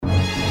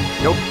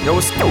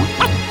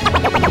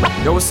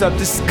what's up?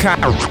 This is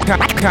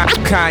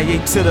Kanye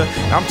to the.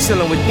 I'm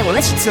chillin' with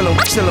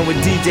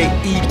DJ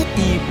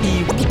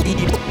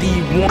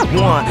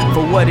E1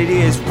 for what it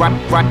is right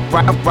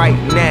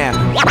now.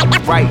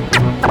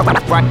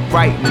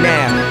 Right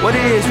now. What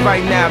it is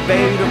right now,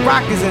 baby. The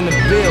Rock is in the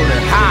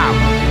building. How?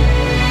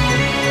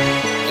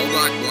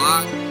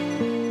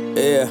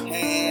 Yeah.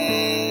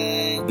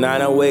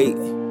 908.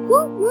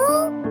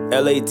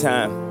 LA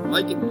time.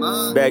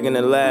 Back in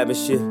the lab and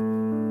shit.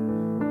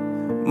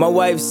 My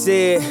wife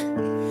said,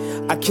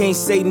 I can't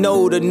say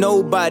no to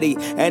nobody,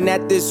 and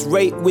at this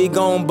rate we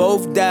gon'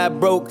 both die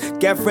broke.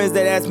 Got friends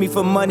that ask me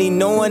for money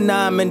knowing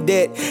I'm in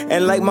debt,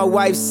 and like my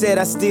wife said,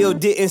 I still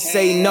didn't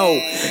say no.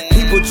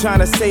 People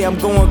tryna say I'm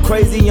going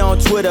crazy on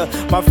Twitter.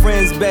 My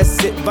friend's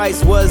best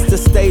advice was to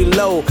stay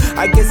low.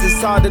 I guess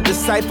it's hard to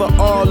decipher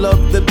all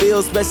of the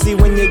bills, especially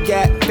when you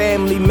got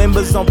family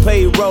members on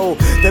payroll.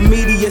 The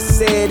media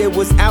said it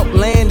was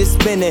outlandish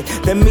spending.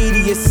 The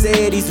media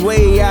said he's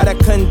way out of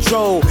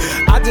control.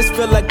 I just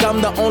feel like I'm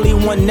the only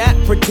one not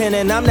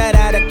pretending. I'm not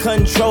out of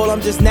control,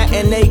 I'm just not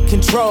in a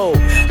control.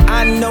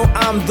 I know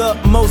I'm the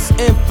most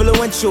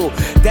influential.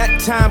 That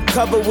time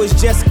cover was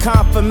just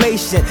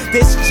confirmation.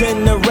 This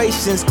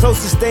generation's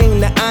closest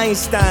thing to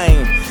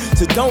Einstein.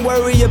 So don't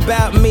worry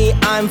about me,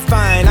 I'm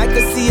fine. I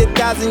can see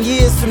 1,000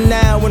 years from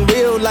now in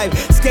real life.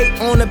 Skate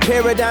on a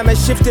paradigm and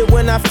shift it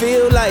when I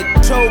feel like.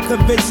 Control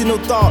conventional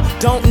thought,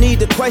 don't need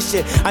to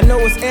question. I know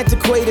it's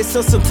antiquated,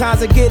 so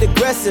sometimes I get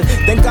aggressive.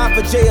 Thank God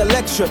for Jay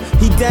Electra,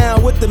 he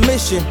down with the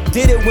mission.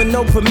 Did it with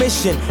no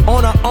permission,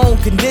 on our own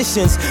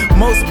conditions.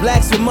 Most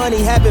blacks with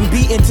money have been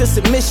beaten to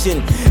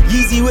submission.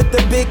 Yeezy with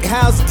the big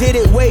house did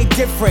it way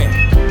different.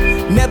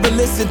 Never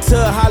listen to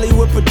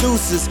Hollywood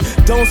producers.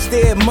 Don't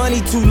stare at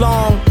money too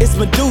long, it's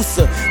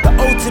Medusa. The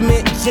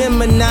ultimate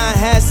Gemini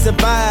has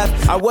survived.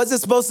 I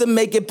wasn't supposed to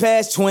make it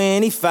past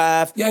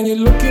 25. Yeah, you're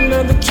looking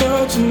at the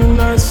church in the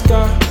night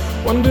sky,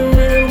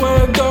 wondering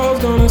where God's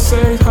gonna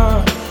say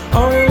hi.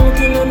 Oh, you're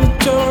looking at the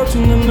church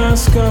in the night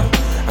sky,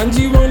 and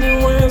you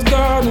wondering where's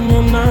God in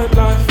your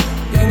nightlife.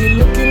 Yeah, you're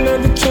looking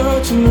at the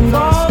church in the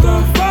night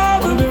sky,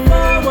 wondering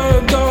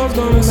where God's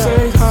gonna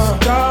say hi.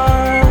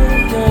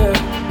 Yeah,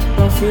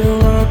 I feel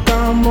like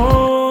I'm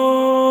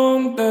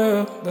on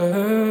there.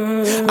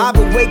 I've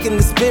awakened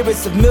the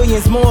spirits of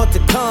millions more to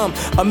come.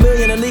 1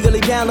 million illegally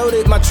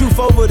downloaded my truth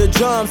over the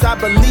drums. I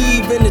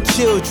believe in the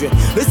children.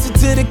 Listen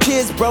to the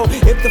kids, bro.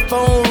 If the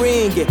phone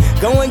ringing,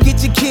 go and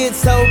get your kids.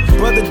 So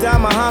Brother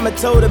Don Muhammad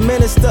told the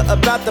minister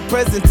about the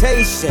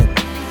presentation.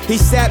 He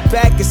sat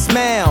back and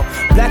smiled.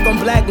 Black on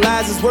black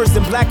lies is worse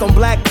than black on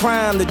black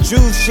crime. The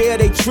Jews share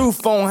their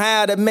truth on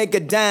how to make a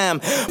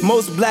dime.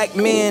 Most black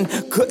men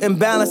couldn't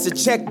balance a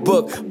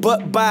checkbook,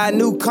 but buy a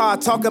new car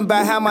talking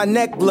about how my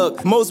neck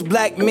look. Most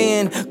black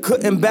men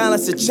couldn't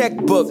balance a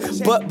checkbook,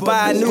 but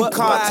buy a new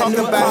car talking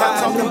about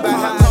how.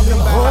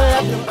 Hold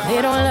up, they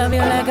don't love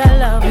you like I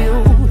love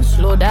you.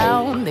 Slow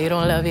down, they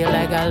don't love you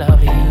like I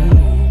love you.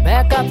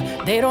 Back up,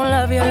 they don't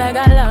love you like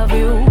I love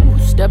you.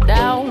 Step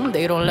down,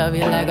 they don't love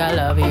you like I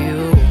love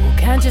you.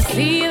 Can't you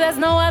see there's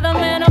no other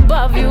man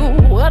above you?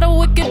 What a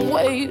wicked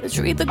way to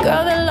treat the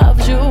girl that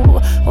loves you.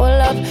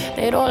 Hold up,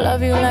 they don't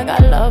love you like I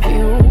love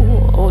you.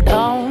 Hold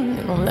down,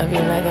 they don't love you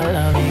like I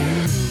love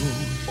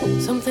you.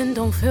 Something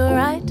don't feel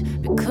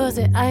right, because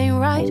it ain't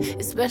right,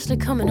 especially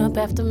coming up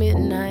after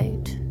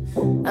midnight.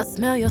 I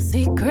smell your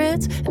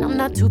secrets, and I'm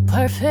not too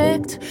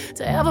perfect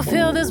to ever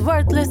feel this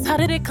worthless. How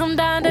did it come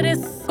down to this?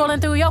 Scrolling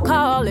through your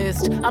call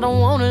list. I don't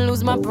wanna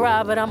lose my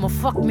pride, but I'ma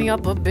fuck me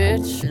up a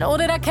bitch. Know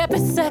that I kept it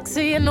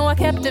sexy, and know I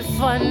kept it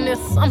fun.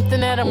 There's something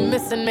that I'm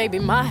missing, maybe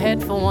my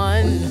head for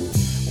one.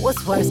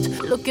 What's worst,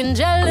 looking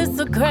jealous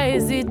or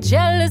crazy,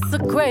 jealous or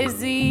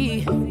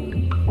crazy?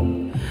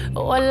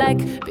 Or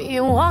like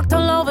being walked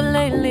all over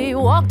lately,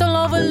 walked all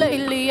over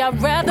lately.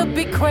 I'd rather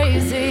be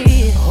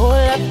crazy. Hold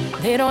up,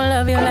 they don't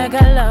love you like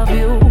I love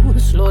you.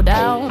 Slow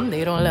down,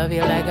 they don't love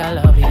you like I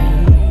love you.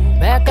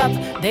 Back up,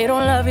 they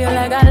don't love you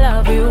like I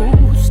love you.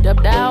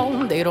 Step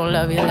down, they don't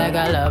love you like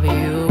I love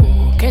you.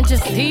 Can't you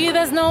see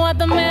there's no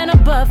other man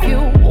above you?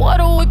 What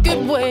a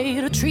wicked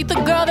way to treat the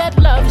girl that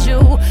loves you.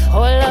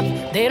 Hold up,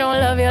 they don't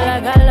love you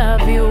like I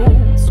love you.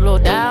 Slow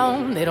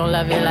down, they don't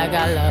love you like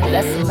I love you.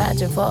 Let's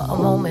imagine for a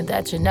moment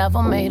that you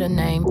never made a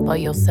name for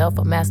yourself,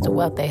 a master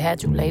wealth. They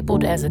had you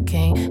labeled as a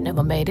king.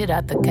 Never made it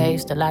out the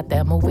cave, still out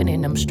there moving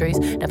in them streets.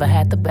 Never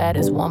had the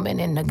baddest woman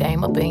in the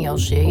game up in your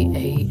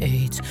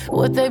sheets.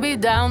 Would they be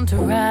down to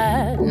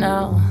ride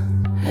now?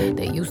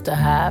 They used to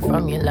hide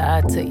from you,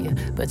 lie to you,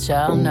 but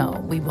y'all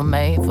know we were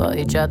made for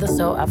each other,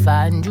 so I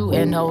find you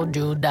and hold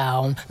you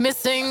down.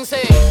 Missing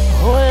say,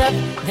 hold up,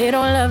 they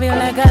don't love you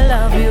like I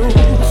love you.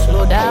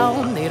 Slow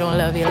down, they don't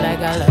love you like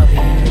I love you.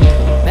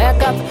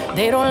 Back up,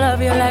 they don't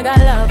love you like I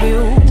love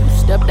you.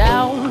 Step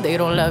down, they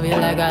don't love you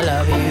like I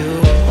love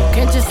you.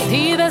 Can't you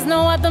see there's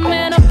no other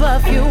man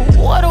above you?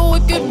 What a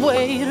wicked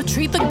way to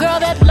treat the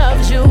girl that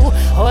loves you.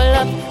 Hold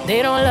up,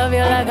 they don't love you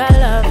like I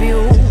love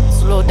you.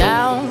 Slow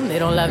down, they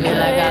don't love you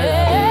like I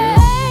love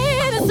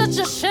you. It's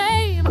such a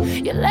shame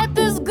you let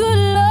this good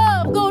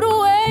love go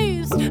to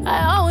waste. I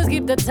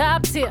keep the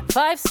top tier,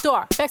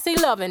 5-star, sexy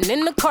loving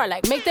in the car,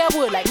 like make that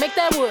wood,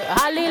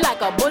 holly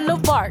like a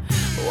boulevard.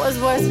 What's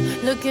worse,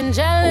 looking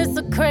jealous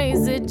or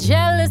crazy,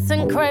 jealous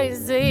and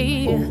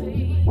crazy.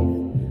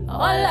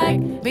 Or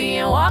like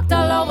being walked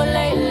all over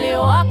lately,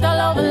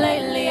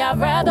 I'd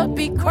rather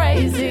be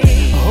crazy.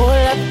 Hold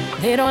up,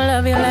 they don't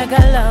love you like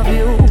I love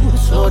you.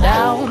 Slow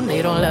down,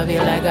 they don't love you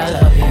like I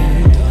love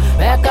you.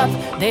 Back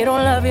up, they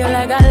don't love you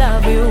like I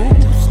love you.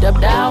 Step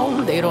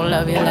down, they don't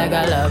love you like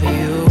I love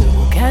you.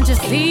 Can't you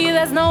see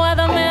there's no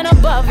other man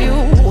above you?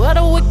 What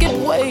a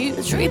wicked way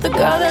to treat the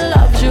girl that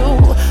loves you.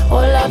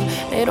 Hold up,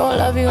 they don't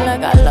love you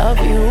like I love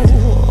you.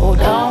 Hold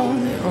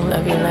down, they don't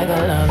love you like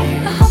I love you.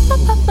 I hop up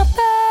my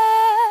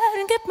bed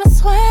and get my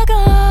swag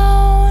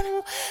on.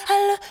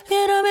 I look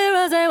in the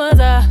mirror, say what's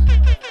up?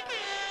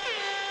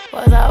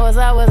 What's up, what's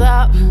up, what's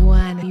up? You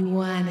want it.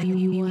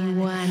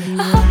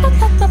 I hop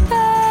up my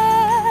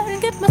bed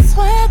and get my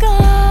swag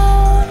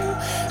on.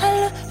 I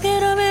look in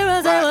the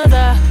mirror, say what's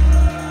up?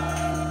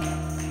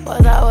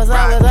 What's up, what's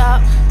up, what's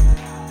up?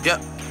 Yeah,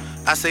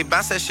 I say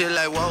bounce that shit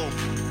like whoa.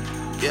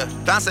 Yeah,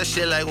 bounce that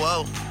shit like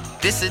whoa.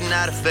 This is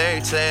not a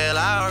fairy tale,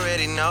 I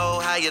already know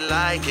how you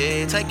like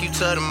it. Take you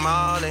to the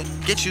mall and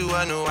get you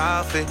a new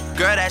outfit.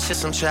 Girl, that shit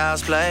some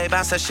child's play.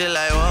 Bounce that shit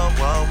like whoa,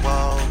 whoa,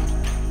 whoa.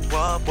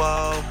 Whoa,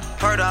 whoa.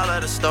 Heard all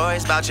of the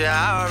stories about you,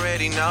 I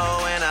already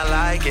know and I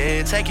like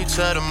it. Take you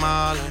to the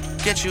mall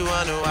and get you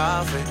a new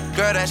outfit.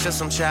 Girl, that shit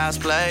some child's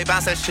play.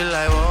 Bounce that shit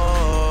like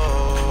whoa.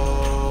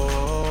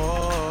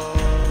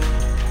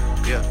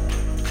 Yeah.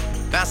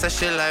 Bounce that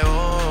shit like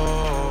whoa.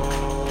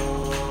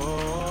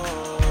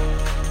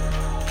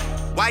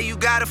 Why you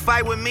gotta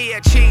fight with me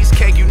at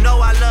Cheesecake? You know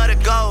I love to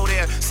go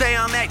there. Say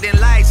I'm acting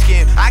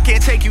light-skinned, I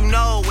can't take you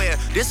nowhere.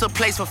 This a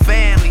place for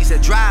families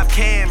that drive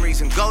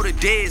Camrys and go to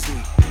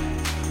Disney.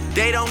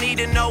 They don't need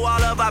to know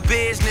all of our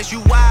business. You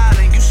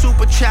wildin', you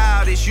super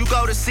childish. You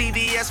go to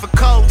CVS for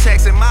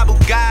Kotex and my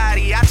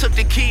Bugatti. I took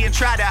the key and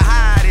tried to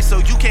hide it so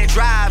you can't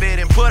drive it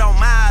and put on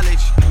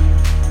mileage.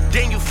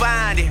 Then you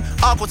find it,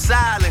 awkward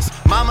silence.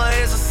 Mama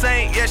is a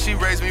saint, yeah, she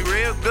raised me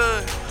real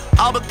good.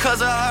 All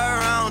because of her,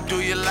 I don't do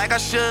you like I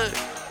should.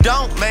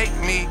 Don't make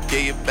me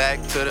get you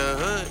back to the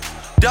hood.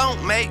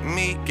 Don't make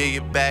me get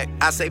you back.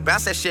 I say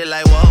bounce that shit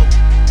like whoa.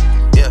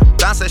 Yeah,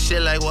 bounce that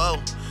shit like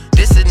whoa.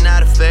 This is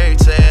not a fairy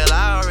tale,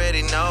 I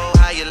already know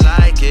how you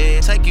like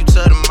it. Take you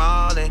to the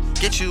mall and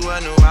get you a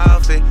new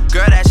outfit.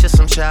 Girl, that shit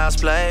some child's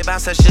play.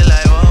 Bounce that shit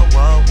like whoa,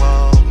 whoa,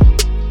 whoa.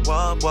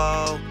 Whoa,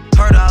 whoa.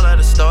 Heard all of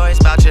the stories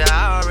about you,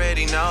 I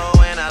already know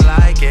and I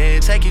like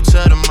it. Take you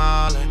to the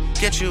mall and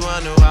get you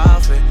a new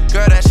outfit.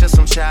 Girl, that shit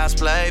some child's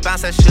play.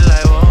 Bounce that shit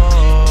like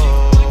whoa.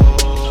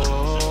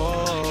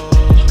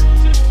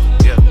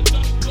 Yeah.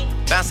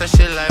 Bounce that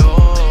shit like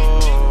whoa.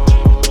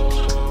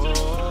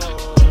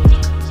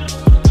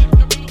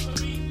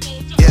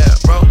 Yeah,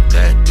 wrote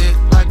that dick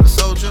like a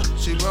soldier.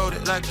 She wrote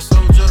it like a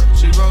soldier.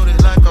 She wrote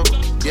it like a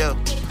yeah,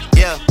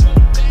 yeah.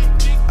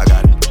 I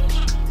got it.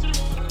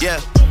 Yeah,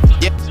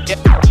 yeah, yeah,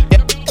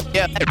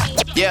 yeah, yeah,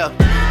 yeah.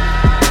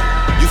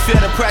 You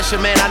feel the pressure,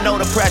 man, I know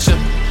the pressure.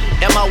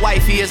 And my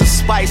wifey is a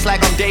spice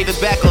like I'm David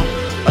Beckham.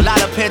 A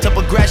lot of pent-up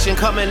aggression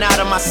coming out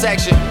of my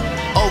section.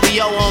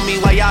 OVO on me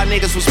while y'all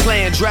niggas was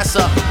playing dress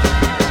up.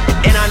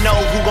 And I know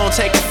who gon'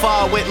 take it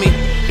far with me.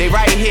 They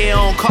right here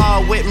on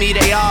call with me,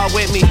 they all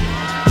with me.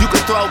 You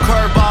can throw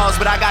curveballs,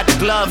 but I got the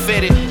glove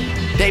fitted.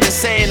 They been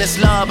saying it's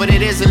love, but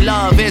it isn't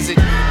love, is it?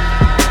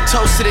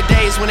 Toast to the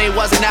days when they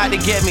wasn't out to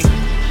get me.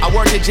 I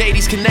worked at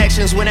JD's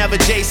Connections whenever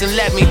Jason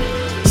let me.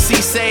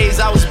 C-Says,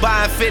 I was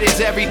buying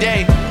fitteds every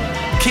day.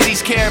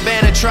 Kitty's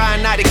Caravana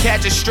trying not to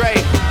catch a stray.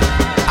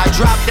 I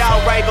dropped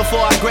out right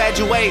before I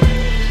graduate.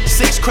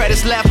 6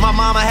 credits left, my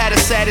mama had a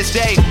saddest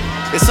day.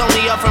 It's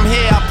only up from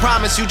here, I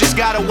promise you just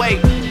gotta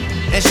wait.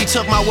 And she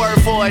took my word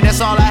for it,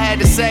 that's all I had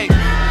to say.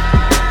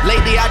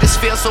 Lately I just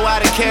feel so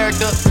out of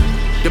character.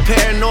 The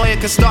paranoia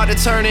can start to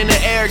turn into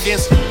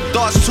arrogance.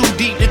 Thoughts too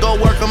deep to go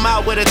work them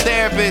out with a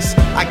therapist.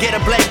 I get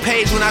a blank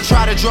page when I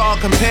try to draw a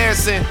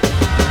comparison.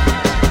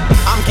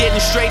 I'm getting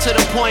straight to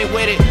the point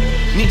with it.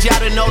 Need y'all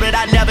to know that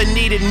I never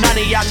needed none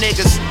of y'all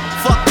niggas.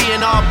 Fuck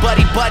being all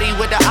buddy-buddy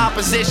with the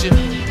opposition.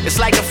 It's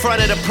like the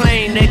front of the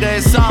plane, nigga,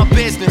 it's all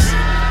business.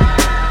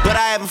 But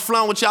I haven't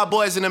flown with y'all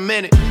boys in a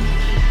minute.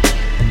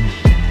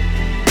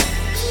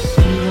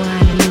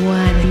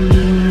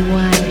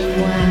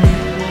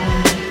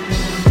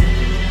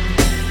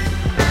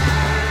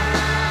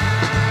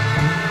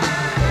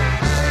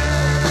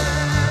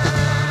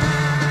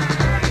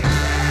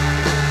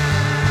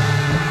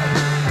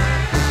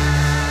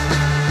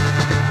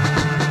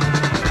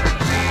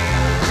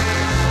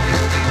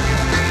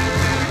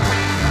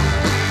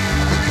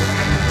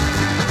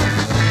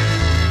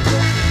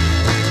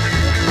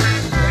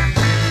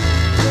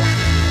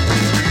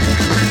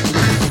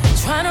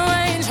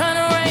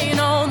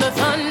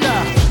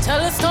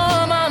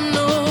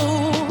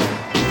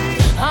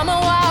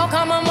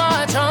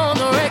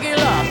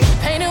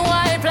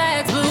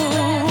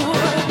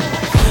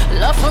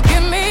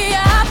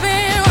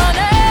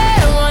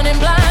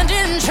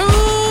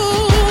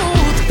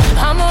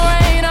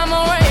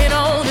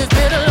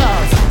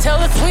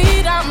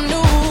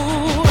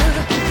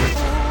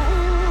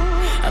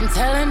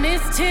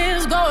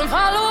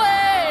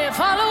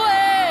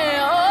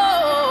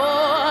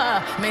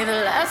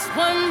 last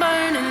one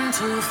burning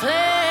to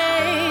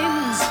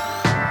flames.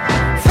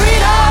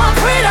 Freedom,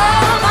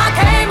 freedom, I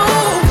can't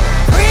move.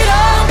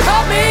 Freedom,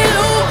 cut me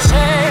loose.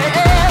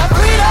 Yeah.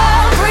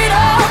 Freedom,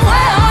 freedom,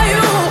 where are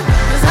you?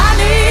 'Cause I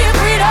need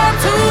freedom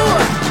too.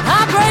 I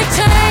break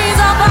chains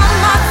all by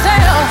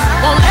myself.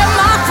 Won't let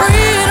my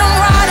freedom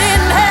rot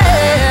in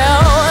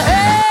hell.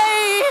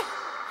 Hey,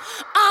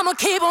 I'ma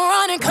keep on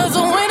running 'cause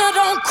the winner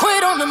don't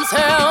quit on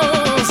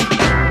themselves.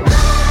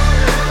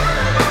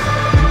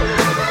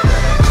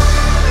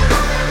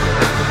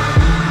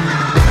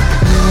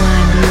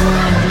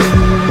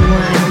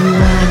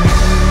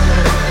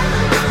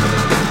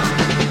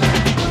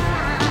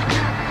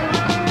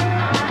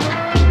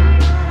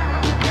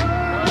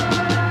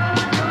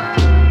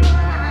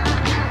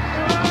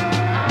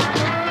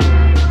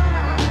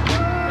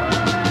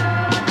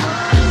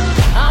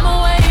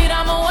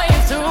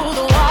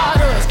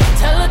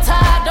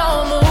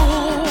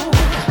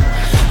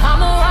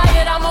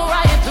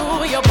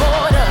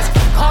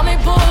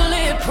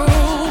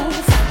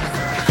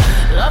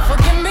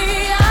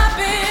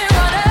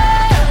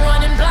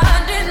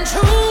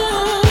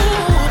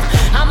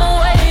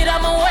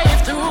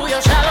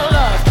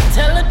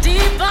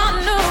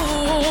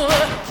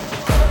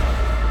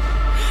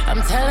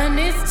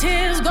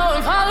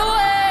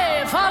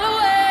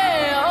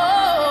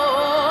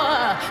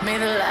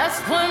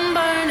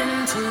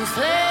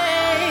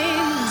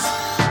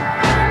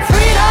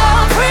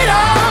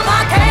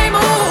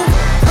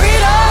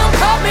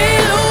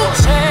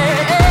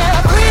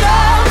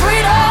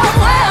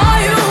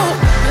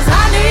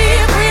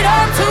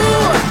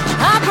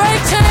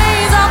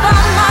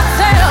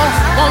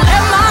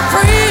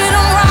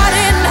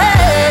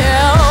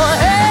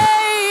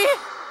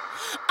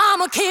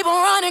 Keep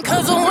on running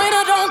 'cause the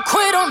winner don't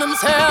quit on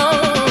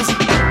themselves.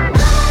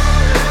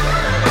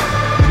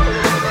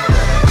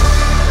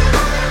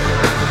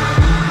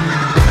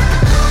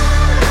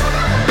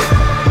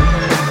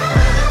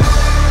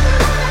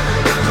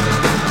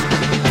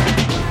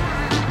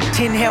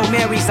 Ten Hail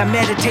Marys, I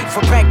meditate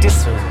for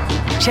practice.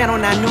 Channel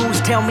 9 News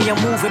tell me I'm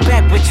moving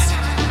backwards.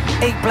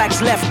 8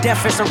 blacks left,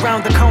 death is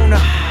around the corner.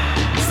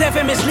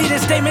 7 misleading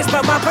statements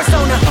about my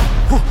persona.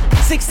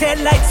 6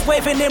 headlights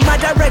waving in my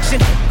direction.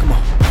 Come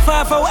on.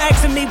 5-0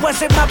 asking me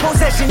what's in my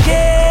possession.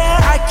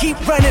 Yeah, I keep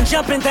running,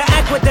 jumping the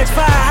aqueducts,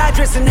 fire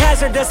hydrants and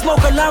hazardous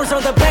smoke alarms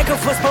on the back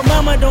of us. But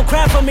mama, don't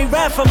cry for me,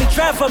 rap for me,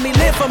 try for me,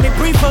 live for me,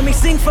 breathe for me,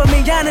 sing for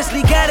me.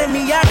 Honestly, guiding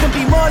me, I can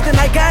be more than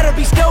I gotta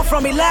be. Stole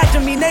from me, lied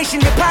to me,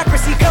 nation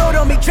hypocrisy, code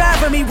on me,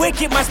 driving me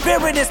wicked. My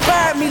spirit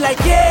inspired me like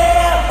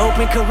yeah.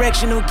 Open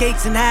correctional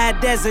gates in high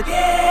desert.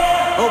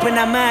 Yeah. Open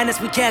our mind as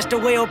we cast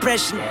away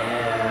oppression.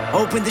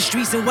 Open the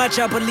streets and watch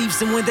our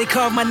beliefs. And when they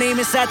carve my name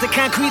inside the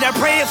concrete, I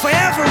pray it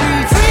forever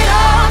reads.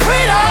 Freedom,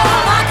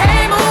 freedom, I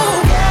can't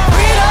move.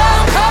 Freedom,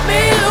 cut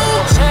me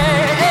loose.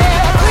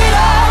 Yeah.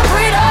 Freedom,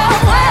 freedom,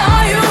 where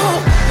are you?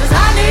 'Cause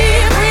I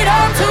need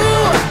freedom too.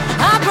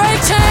 I break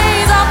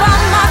chains all by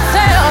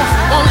myself.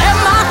 Won't let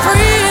my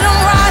freedom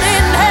rot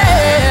in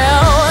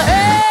hell.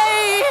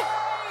 Hey,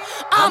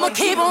 I'ma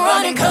keep on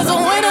running 'cause the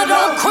winner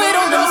don't quit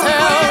on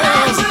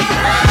themselves.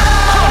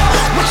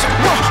 What you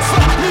want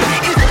from me?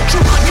 Is it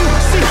true? You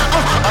see,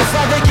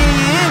 Father, get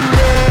in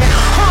there.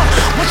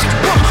 What you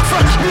want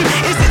from me?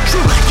 Is it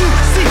true? You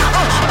see,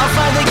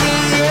 Father, get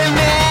in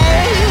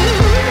there.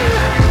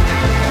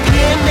 Get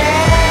in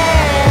there.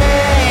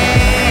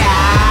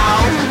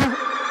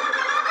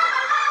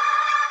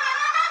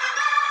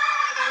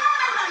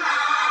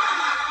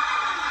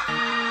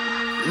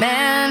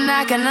 Man, I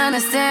can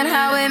understand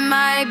how it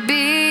might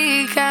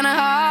be kinda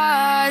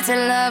hard to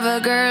love a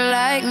girl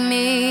like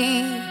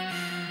me.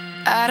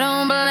 I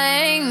don't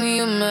blame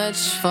you much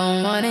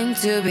for wanting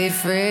to be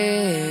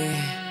free.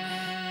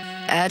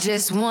 I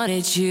just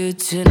wanted you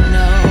to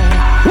know.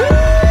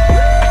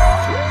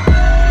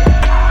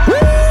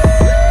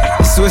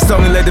 Swiss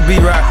told me let the beat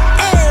rock.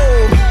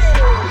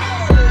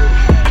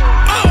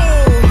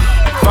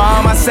 For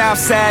all my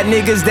Southside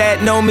niggas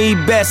that know me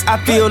best, I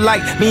feel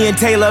like me and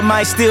Taylor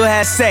might still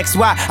have sex.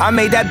 Why? I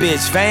made that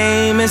bitch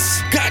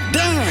famous.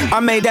 Goddamn!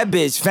 I made that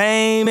bitch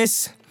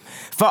famous.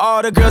 For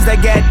all the girls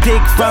that got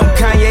dick from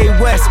Kanye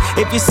West,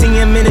 if you see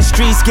him in the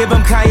streets, give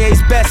him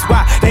Kanye's best.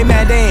 Why? They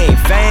mad they ain't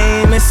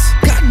famous.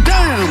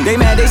 Goddamn! They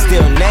mad they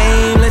still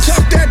nameless.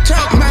 Talk that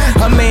talk, man.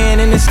 A man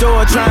in the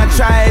store trying to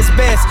try his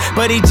best,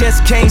 but he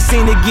just can't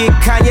seem to get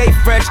Kanye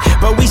fresh.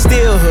 But we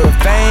still hood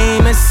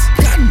famous.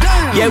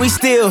 Goddamn! Yeah, we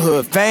still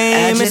hood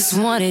famous. I just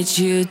wanted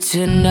you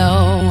to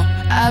know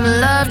I've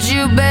loved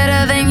you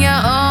better than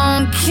your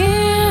own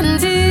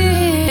candy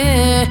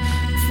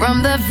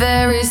from the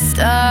very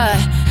start.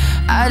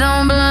 I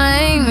don't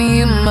blame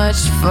you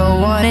much for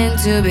wanting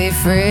to be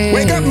free.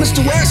 Wake up,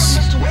 Mr. West.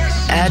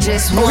 I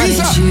just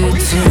wanted you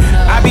to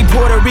know. I be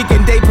Puerto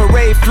Rican Day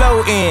Parade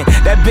floating.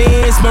 That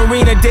Benz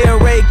Marina Del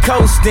Rey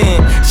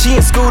coasting. She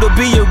in school to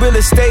be a real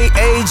estate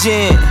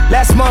agent.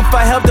 Last month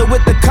I helped her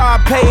with the car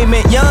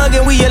payment. Young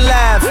and we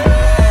alive.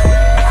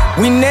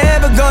 We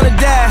never gonna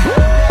die.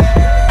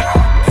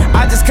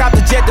 I just copped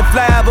a jet to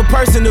fly over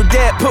personal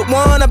debt. Put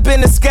one up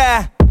in the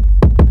sky.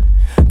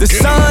 The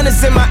sun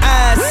is in my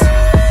eyes.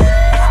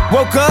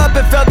 Woke up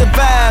and felt the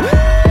vibe.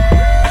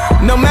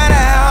 No matter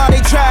how hard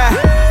they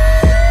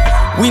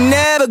try, we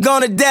never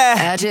gonna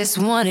die. I just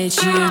wanted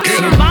you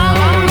to know.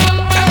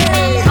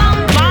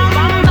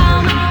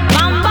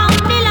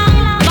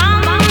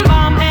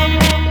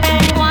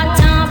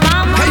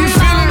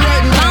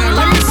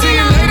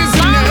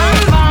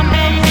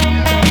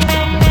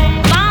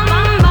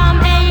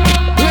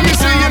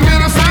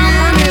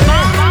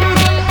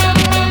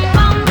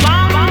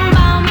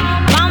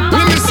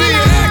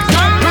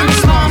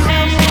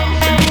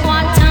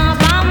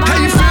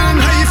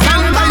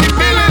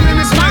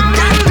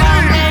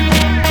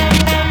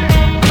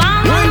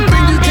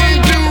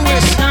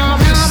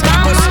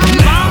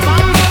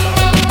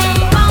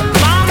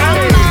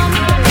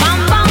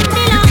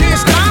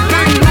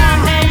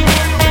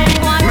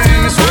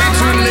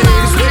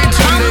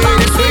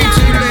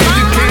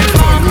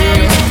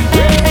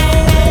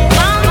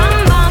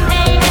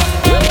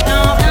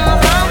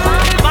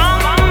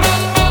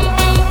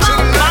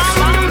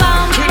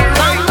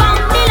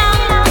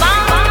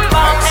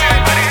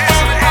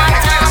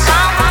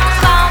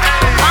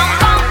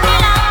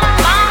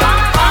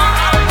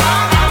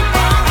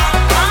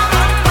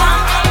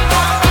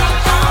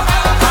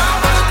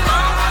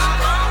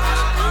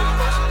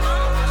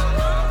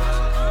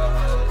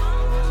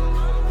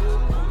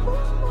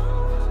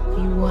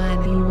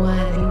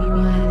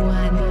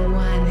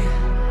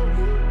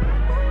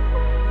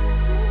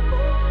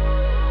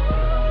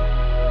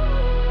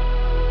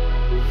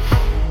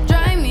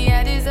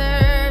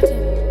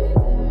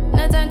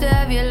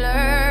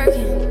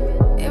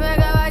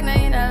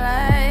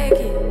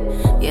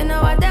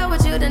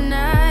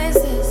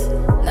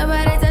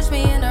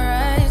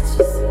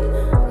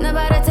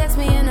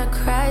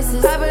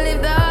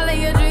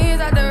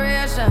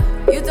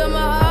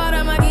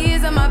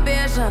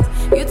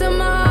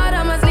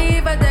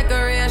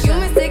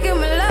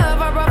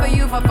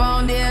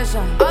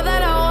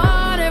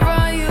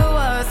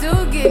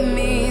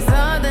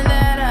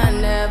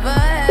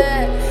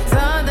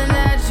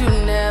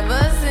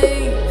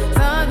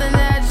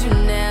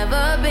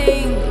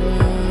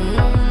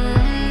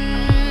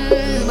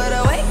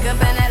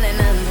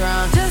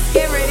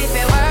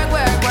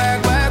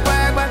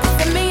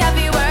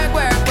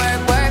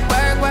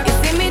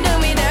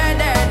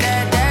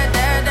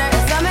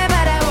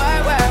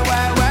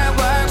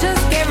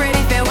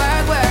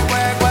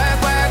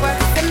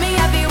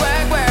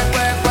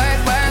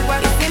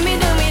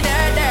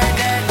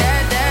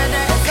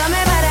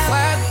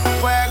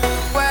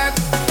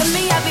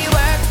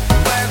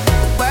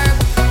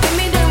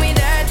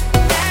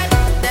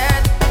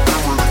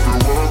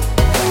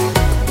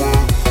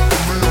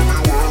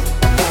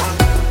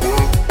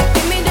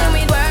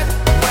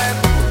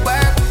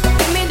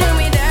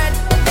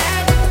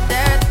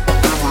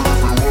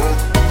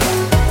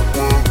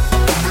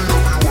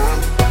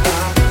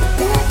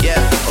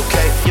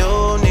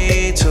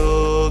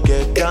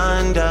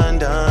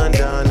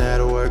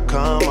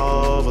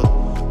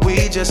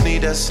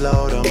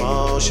 Slow the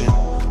motion.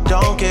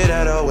 Don't get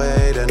out of the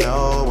way to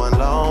no one.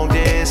 Long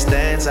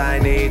distance, I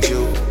need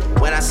you.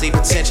 When I see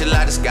potential,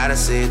 I just gotta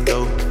see it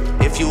through.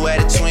 If you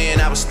had a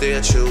twin, I would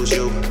still choose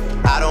you.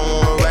 I don't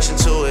wanna rush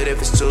into it if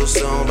it's too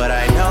soon, but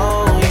I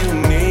know you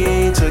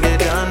need to get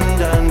done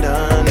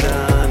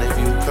if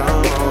you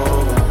come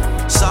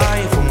over.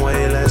 Sorry if I'm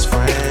way less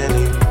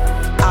friendly.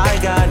 I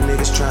got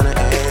niggas tryna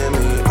end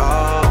me.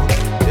 Oh,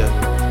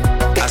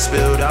 yeah. I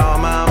spilled all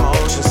my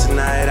emotions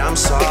tonight. I'm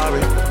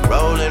sorry.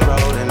 Rolling.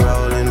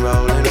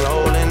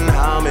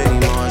 How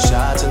many more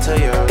shots until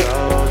you're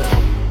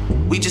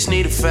rolling? We just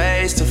need a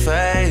face to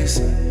face.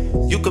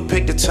 You could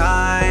pick the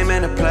time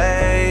and the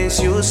place.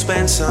 You'll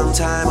spend some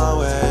time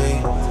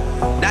away.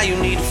 Now you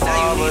need to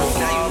forward.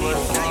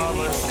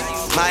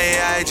 My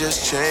AI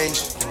just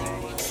changed.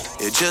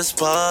 It just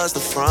buzzed the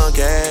front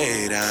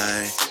gate.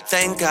 I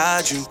thank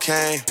God you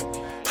came.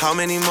 How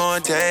many more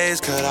days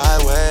could I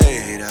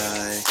wait?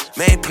 I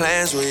made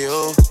plans with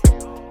you,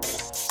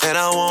 and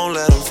I won't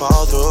let them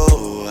fall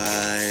through.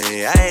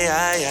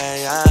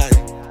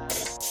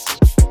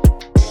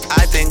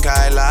 I think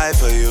I lie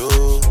for you.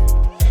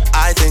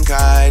 I think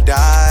I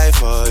die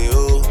for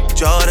you.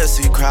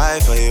 Jodeci cry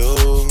for you.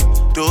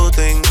 Do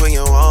things when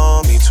you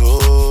want me to.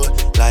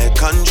 Like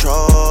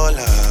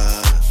controller.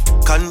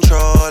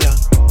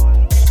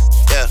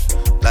 Yeah,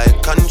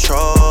 like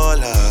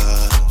controller.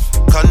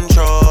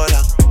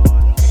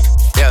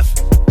 Yeah.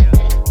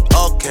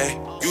 Okay,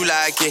 you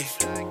like it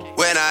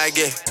when I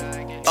get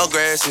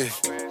aggressive.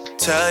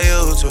 Tell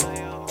you to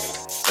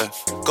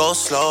go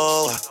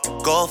slower,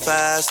 go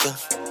faster,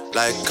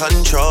 like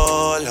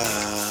controller.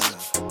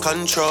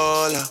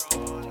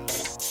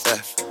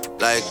 Yeah,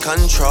 like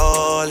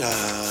controller.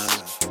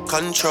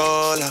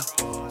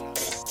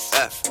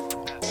 Yeah.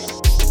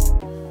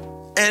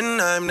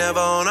 And I'm never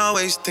on a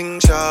wasting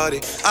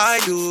shawty. I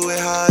do it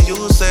how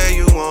you say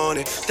you want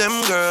it.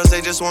 Them girls,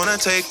 they just wanna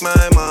take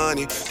my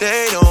money.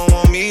 They don't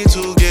want me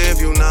to give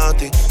you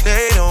nothing.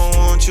 They don't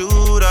want you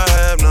to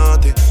have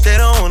nothing. They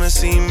don't wanna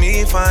see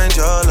me find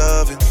your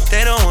loving.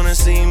 They don't wanna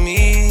see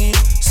me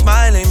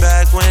Smiling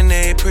back when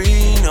they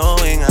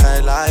knowing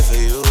I'd lie for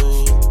you.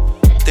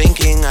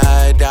 Thinking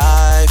I'd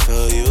die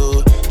for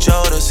you.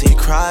 Jodeci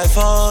cry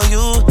for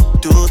you.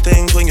 Do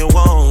things when you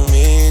want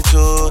me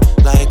to.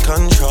 Like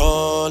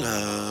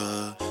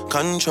controller,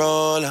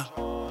 controller.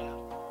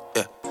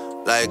 Yeah,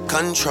 like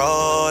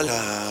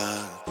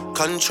controller,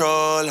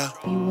 controller.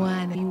 You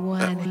want it, you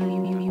want it,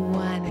 you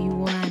want it, you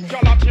want it.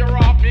 Y'all tear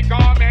off me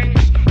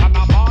garments and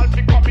I'm all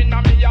pick up in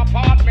me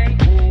apartment.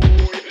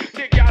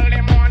 The girl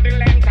them on the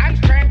length and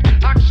strength.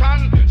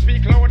 Action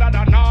speak louder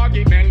than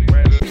argument.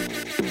 Well,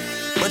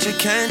 but you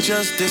can't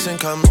just diss and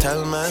come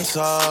tell man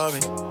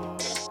sorry.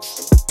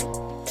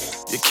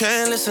 You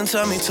can't listen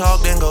to me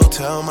talk, then go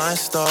tell my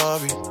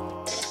story.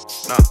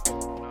 Nah,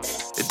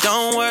 it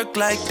don't work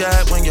like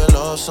that when you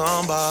love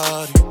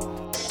somebody.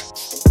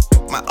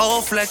 My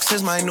old flex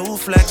is my new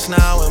flex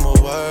now, and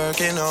we're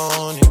working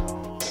on it.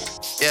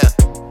 Yeah,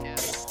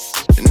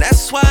 and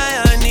that's why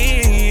I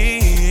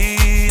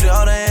need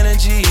all the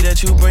energy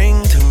that you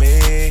bring to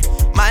me.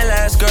 My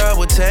last girl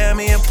would tear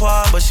me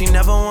apart, but she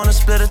never wanna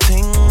split a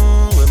thing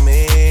with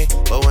me.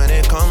 But when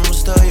it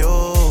comes to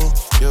you,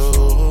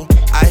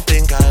 I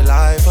think I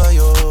lie for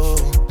you.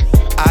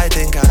 I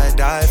think I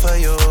die for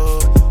you.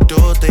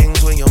 Do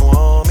things when you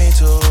want me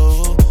to.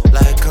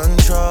 Like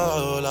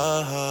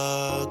controller,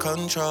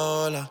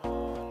 controller.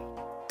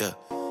 Yeah,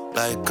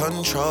 like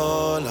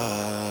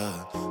controller,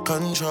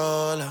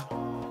 controller.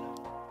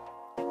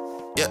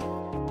 Yeah.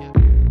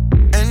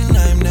 And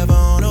I'm never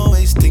on a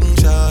wasting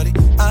shawty.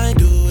 I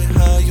do it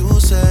how you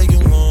say you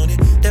want it.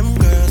 Them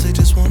girls, they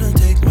just wanna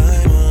take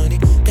my money.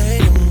 They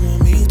don't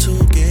want me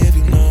to give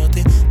you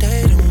nothing.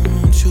 They don't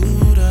want you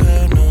to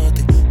have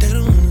nothing. They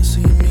don't wanna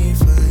see me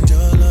find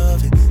your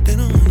loving. They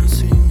don't wanna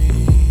see me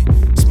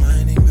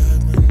smiling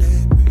back when they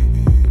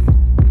breathe.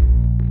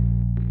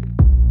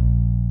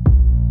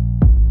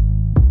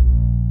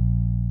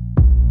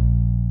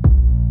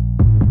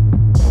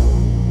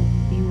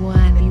 You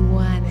want it, you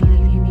want it,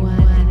 you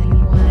want it, you want it,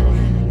 you want it,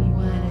 you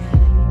want it.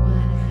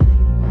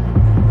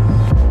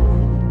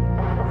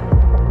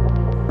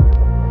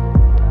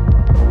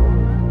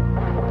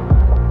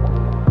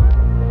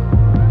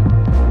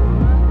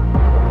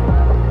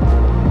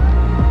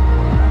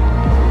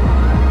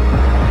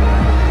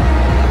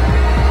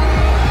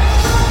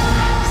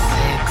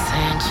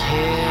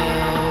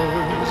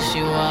 She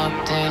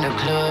walked in the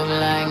club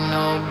like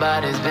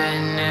nobody's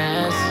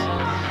business.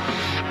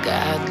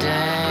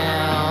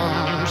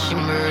 Goddamn, she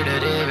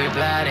murdered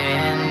everybody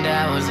and I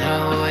was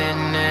her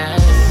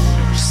witness.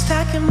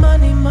 Stacking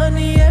money,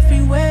 money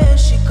everywhere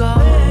she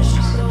goes.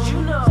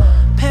 You know,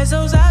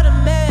 pesos out of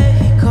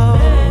Mexico.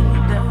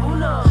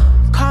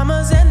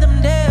 Commas and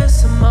them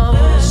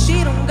decimals.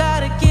 She don't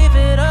gotta give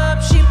it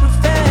up, she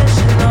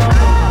professional.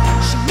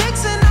 She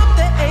mixing up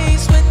the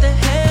ace with the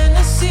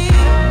Hennessy.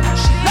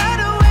 She like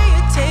the way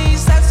it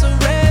tastes, that's a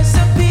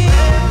recipe.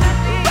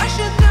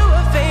 Rushing through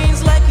her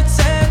veins like it's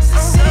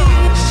ecstasy.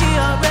 She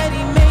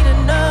already made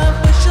enough,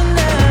 but she'll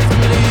never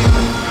leave.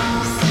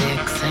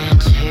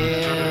 6-inch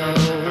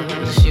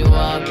heels. She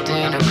walked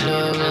in the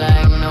club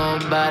like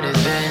nobody's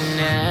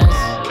business.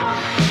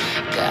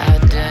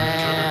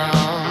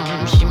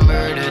 Goddamn, she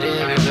murdered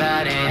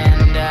everybody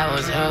and I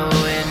was her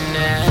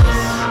witness.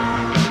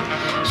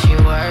 She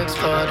works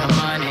for the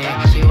money.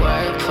 She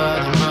worked for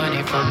the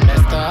money from the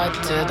start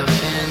to the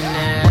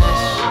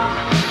finish.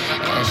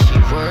 And she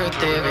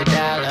worth every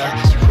dollar.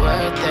 She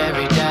worth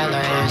every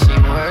dollar and she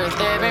worth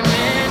every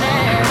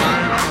minute.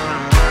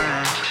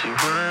 She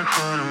worked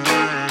for the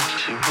money.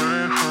 She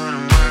worked for the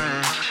money.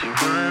 She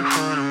worked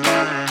for the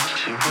money.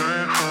 She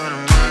worked for the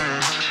money.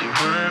 She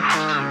worked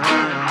for the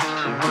money.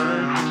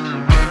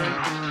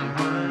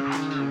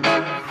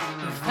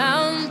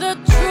 Found the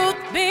truth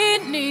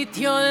beneath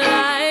your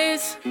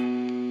lies.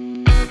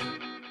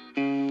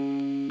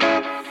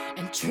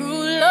 And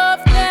true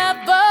love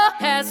never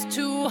has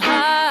to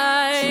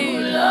hide. True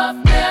love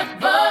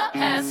never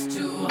has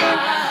to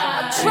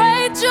hide.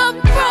 Trade your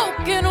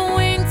broken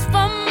wings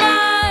for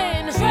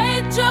mine.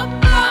 Trade your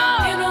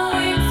broken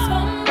wings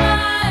for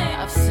mine.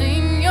 I've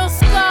seen your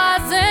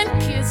scars and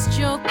kissed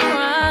your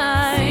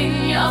crime.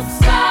 Seen your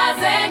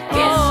scars and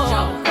kissed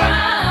your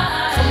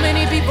crime. So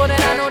many people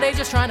that I know, they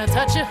just trying to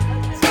touch you.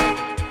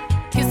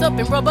 Kiss up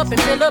and rub up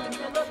and fill up.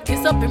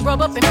 Kiss up and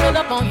rub up and fill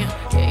up on you.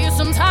 Give you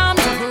some time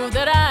to prove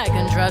that I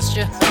can trust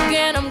you.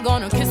 Again, I'm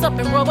gonna kiss up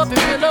and rub up and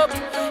fill up.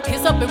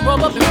 Kiss up and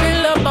rub up and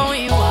fill up on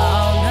you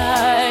all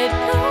night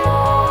long.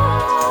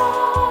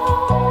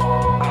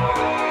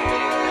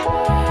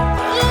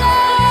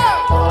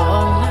 Love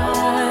all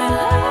night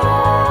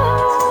long.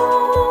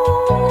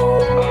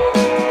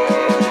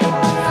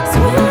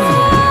 Sweet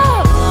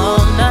love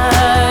all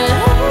night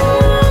long.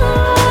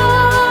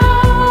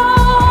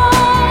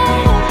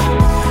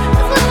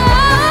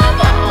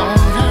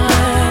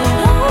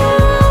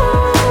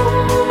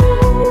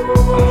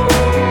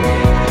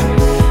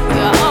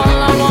 You're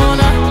all I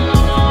wanna,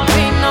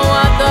 be no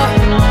other.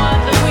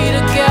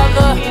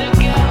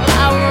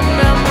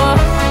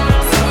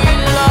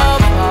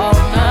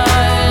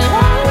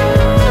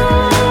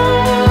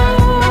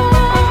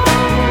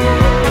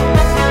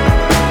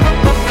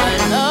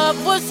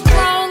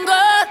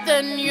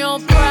 your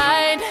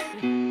pride.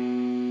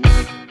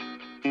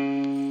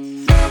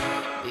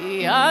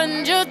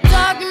 Beyond your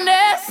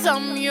darkness,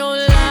 I'm your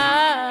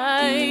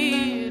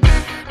light.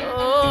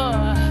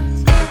 Oh,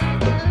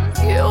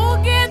 you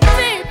get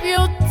deep,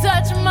 you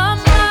touch my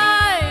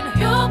mind.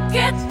 You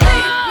get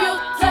deep, you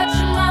touch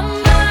my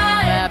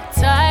mind.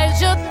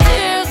 Baptize your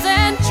tears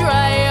and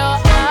dry your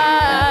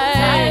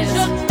eyes. Baptize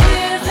your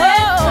tears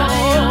and dry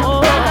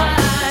your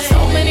eyes. So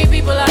many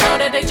people I know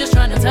that they just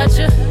trying to touch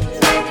you.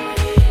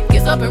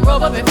 Get up and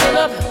roll up and fill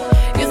up.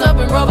 Get up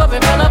and roll up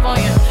and fill up on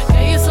you.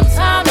 Give you some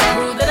time to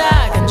prove that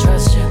I can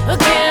trust you.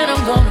 Again,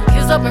 I'm gonna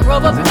kiss up and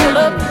roll up and fill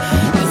up.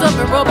 Kiss up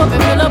and roll up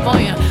and fill up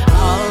on you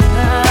all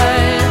night.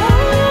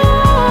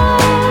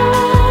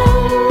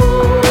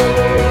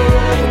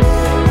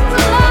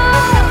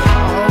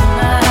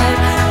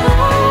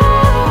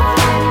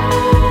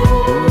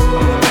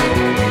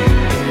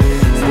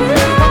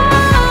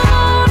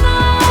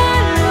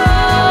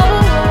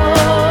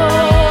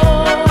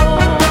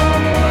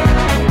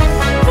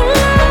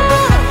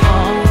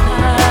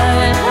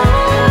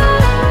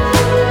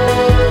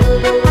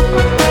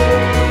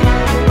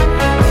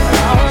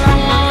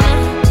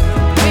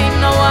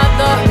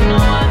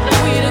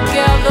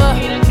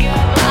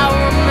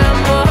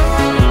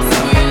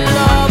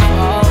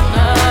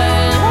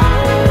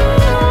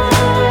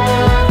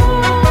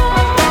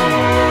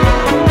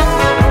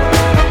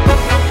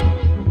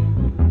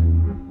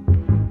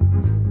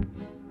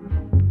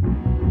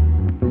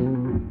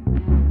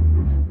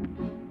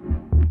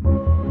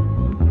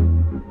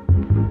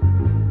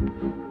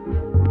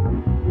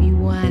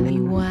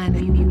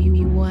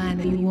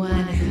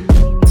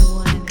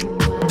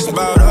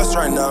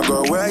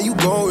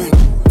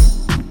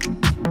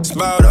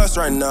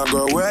 Right now,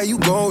 girl, where are you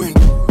going?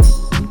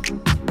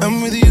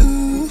 I'm with you.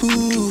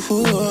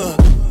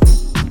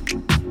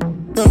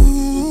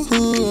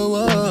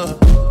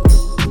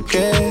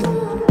 Yeah,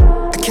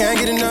 I can't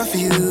get enough of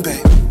you,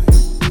 babe.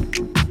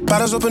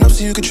 Bottles open up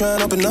so you can try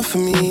and open up for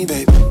me,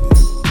 babe.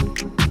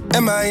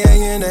 MIA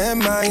in the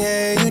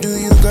MIA, you do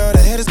you, girl. The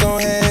haters gon'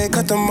 hate,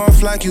 cut them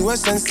off like you a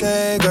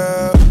sensei,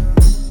 girl.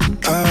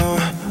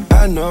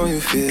 I know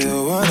you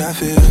feel what I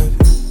feel.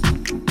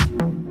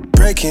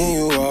 Breaking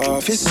you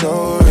off, it's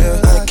so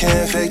real. I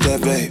can't fake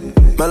that, babe.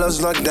 My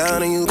love's locked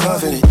down and you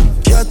confident.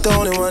 You're the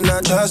only one I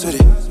trust with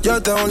it.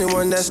 You're the only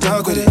one that's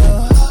stuck with it.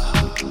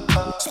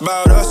 It's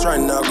about us right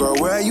now, girl,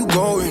 where are you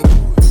going?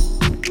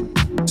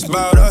 It's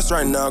about us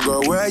right now,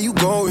 girl, where are you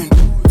going?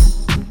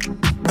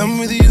 I'm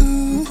with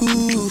you.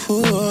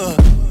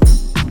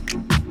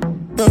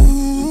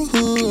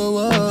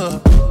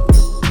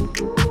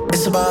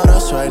 It's about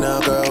us right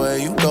now, girl, where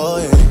you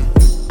going?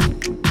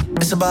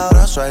 It's about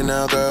us right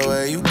now, girl,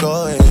 where you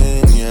going,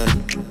 yeah.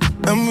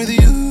 I'm with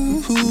you.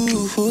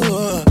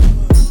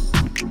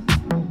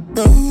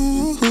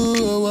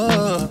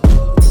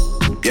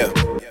 Yeah.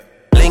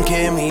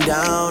 Linking me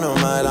down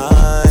on my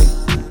line.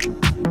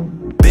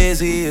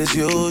 Busy as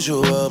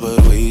usual,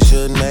 but we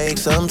should make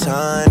some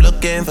time.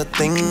 Looking for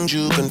things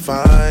you can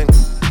find,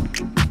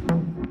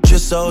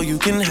 just so you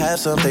can have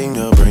something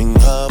to bring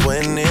up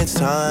when it's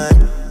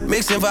time.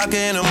 Mixing vodka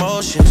and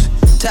emotions,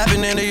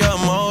 tapping into your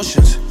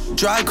emotions.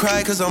 Dry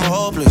cry cause I'm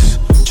hopeless.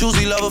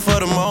 Choosy lover for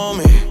the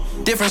moment.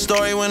 Different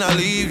story when I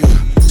leave you.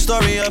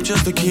 Story up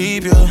just to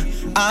keep you.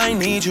 I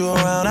need you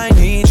around, I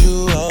need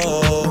you,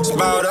 oh. It's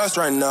about us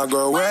right now,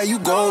 girl, where are you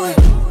going?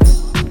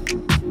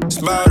 It's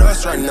about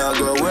us right now,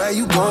 girl, where are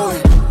you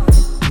going?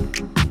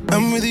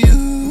 I'm with you.